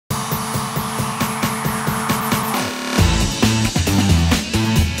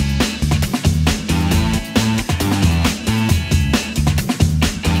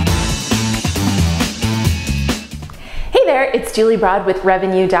it's Julie Broad with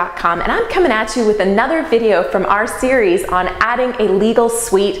Revenue.com, and I'm coming at you with another video from our series on adding a legal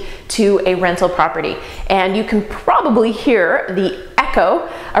suite to a rental property. And you can probably hear the echo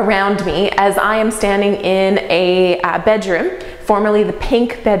around me as I am standing in a bedroom, formerly the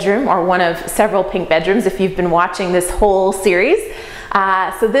pink bedroom, or one of several pink bedrooms if you've been watching this whole series.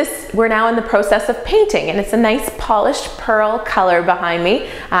 We're now in the process of painting, and it's a nice polished pearl color behind me,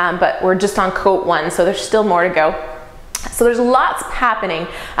 but we're just on coat 1, so there's still more to go. So there's lots happening.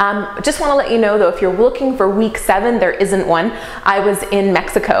 Just want to let you know though, if you're looking for week 7, there isn't one. I was in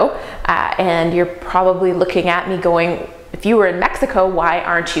Mexico, and you're probably looking at me going, if you were in Mexico, why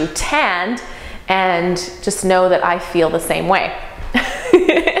aren't you tanned? And just know that I feel the same way.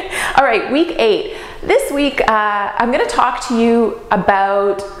 All right, week 8. This week, I'm going to talk to you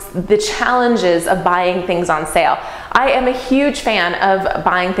about the challenges of buying things on sale. I am a huge fan of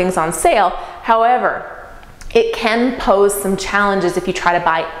buying things on sale. However, it can pose some challenges if you try to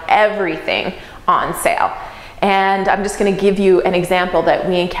buy everything on sale. And I'm just going to give you an example that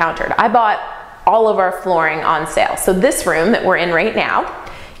we encountered. I bought all of our flooring on sale. So this room that we're in right now,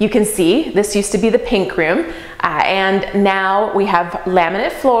 you can see this used to be the pink room, and now we have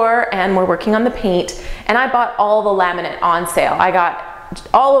laminate floor and we're working on the paint, and I bought all the laminate on sale. I got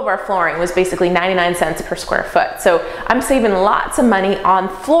all of our flooring was basically 99 cents per square foot. So I'm saving lots of money on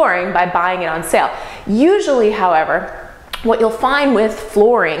flooring by buying it on sale. Usually, however, what you'll find with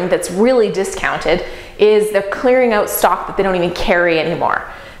flooring that's really discounted is they're clearing out stock that they don't even carry anymore.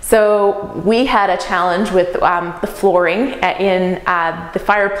 So we had a challenge with the flooring in the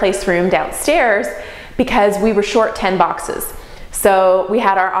fireplace room downstairs because we were short 10 boxes. So we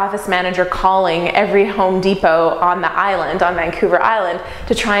had our office manager calling every Home Depot on the island, on Vancouver Island,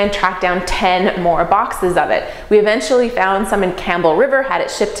 to try and track down 10 more boxes of it. We eventually found some in Campbell River, had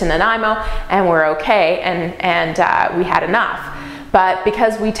it shipped to Nanaimo, and we're okay, and we had enough. But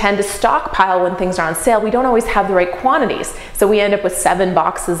because we tend to stockpile when things are on sale, we don't always have the right quantities. So we end up with 7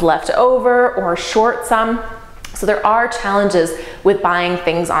 boxes left over or short some. So there are challenges with buying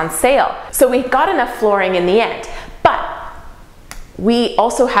things on sale. So we got enough flooring in the end. But we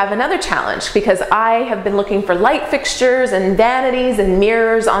also have another challenge because I have been looking for light fixtures and vanities and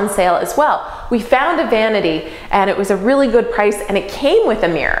mirrors on sale as well. We found a vanity and it was a really good price and it came with a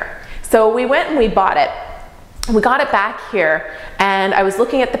mirror. So we went and we bought it. We got it back here, and I was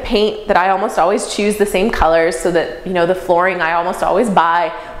looking at the paint that I almost always choose the same colors so that, you know, the flooring I almost always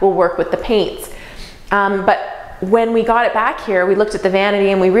buy will work with the paints. But when we got it back here, we looked at the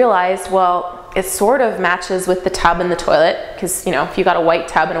vanity and we realized, well, it sort of matches with the tub and the toilet, because, you know, if you got a white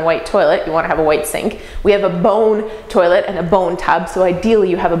tub and a white toilet, you want to have a white sink. We have a bone toilet and a bone tub, so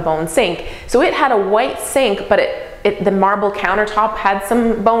ideally you have a bone sink. So it had a white sink, but the marble countertop had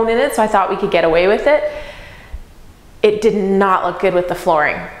some bone in it, so I thought we could get away with it. It did not look good with the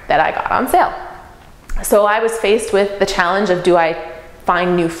flooring that I got on sale. So I was faced with the challenge of, do I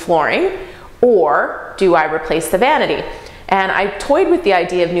find new flooring or do I replace the vanity? And I toyed with the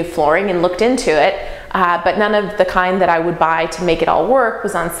idea of new flooring and looked into it, but none of the kind that I would buy to make it all work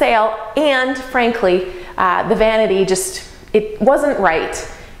was on sale. And frankly, the vanity it wasn't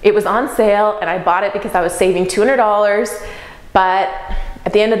right. It was on sale and I bought it because I was saving $200, but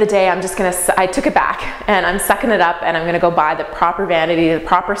at the end of the day, I took it back and I'm sucking it up, and I'm gonna go buy the proper vanity, the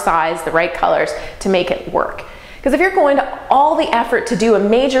proper size, the right colors to make it work. Because if you're going to all the effort to do a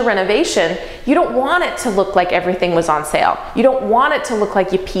major renovation, you don't want it to look like everything was on sale. You don't want it to look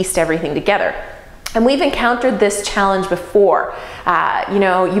like you pieced everything together. And we've encountered this challenge before. You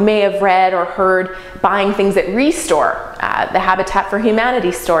know, you may have read or heard buying things at Restore. The Habitat for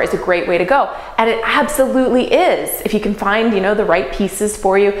Humanity store is a great way to go. And it absolutely is. If you can find, you know, the right pieces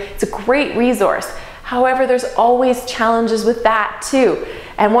for you, it's a great resource. However, there's always challenges with that too.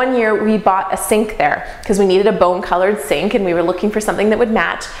 And one year we bought a sink there because we needed a bone colored sink and we were looking for something that would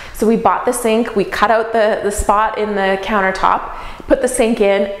match. So we bought the sink, we cut out the spot in the countertop, put the sink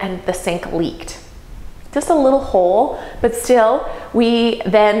in, and the sink leaked. Just a little hole, but still, we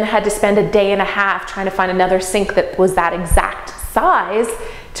then had to spend a day and a half trying to find another sink that was that exact size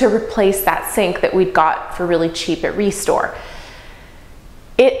to replace that sink that we'd got for really cheap at Restore.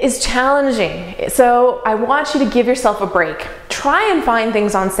 It is challenging, so I want you to give yourself a break. Try and find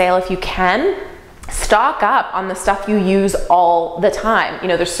things on sale if you can. Stock up on the stuff you use all the time. You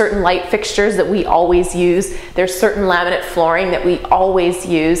know, there's certain light fixtures that we always use. There's certain laminate flooring that we always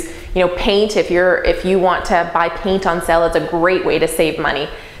use. You know, paint, if you want to buy paint on sale, it's a great way to save money.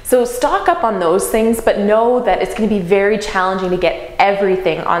 So stock up on those things, but know that it's going to be very challenging to get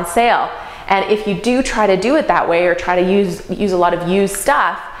everything on sale. And if you do try to do it that way or try to use a lot of used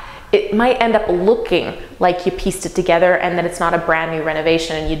stuff, it might end up looking like you pieced it together and that it's not a brand new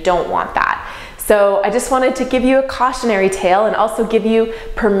renovation, and you don't want that. So I just wanted to give you a cautionary tale and also give you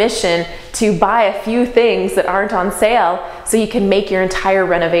permission to buy a few things that aren't on sale so you can make your entire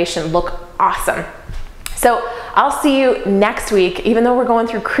renovation look awesome. So I'll see you next week. Even though we're going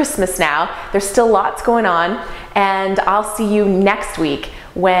through Christmas now, there's still lots going on, and I'll see you next week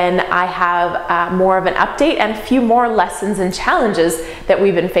when I have more of an update and a few more lessons and challenges that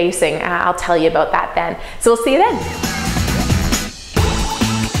we've been facing. I'll tell you about that then. So we'll see you then.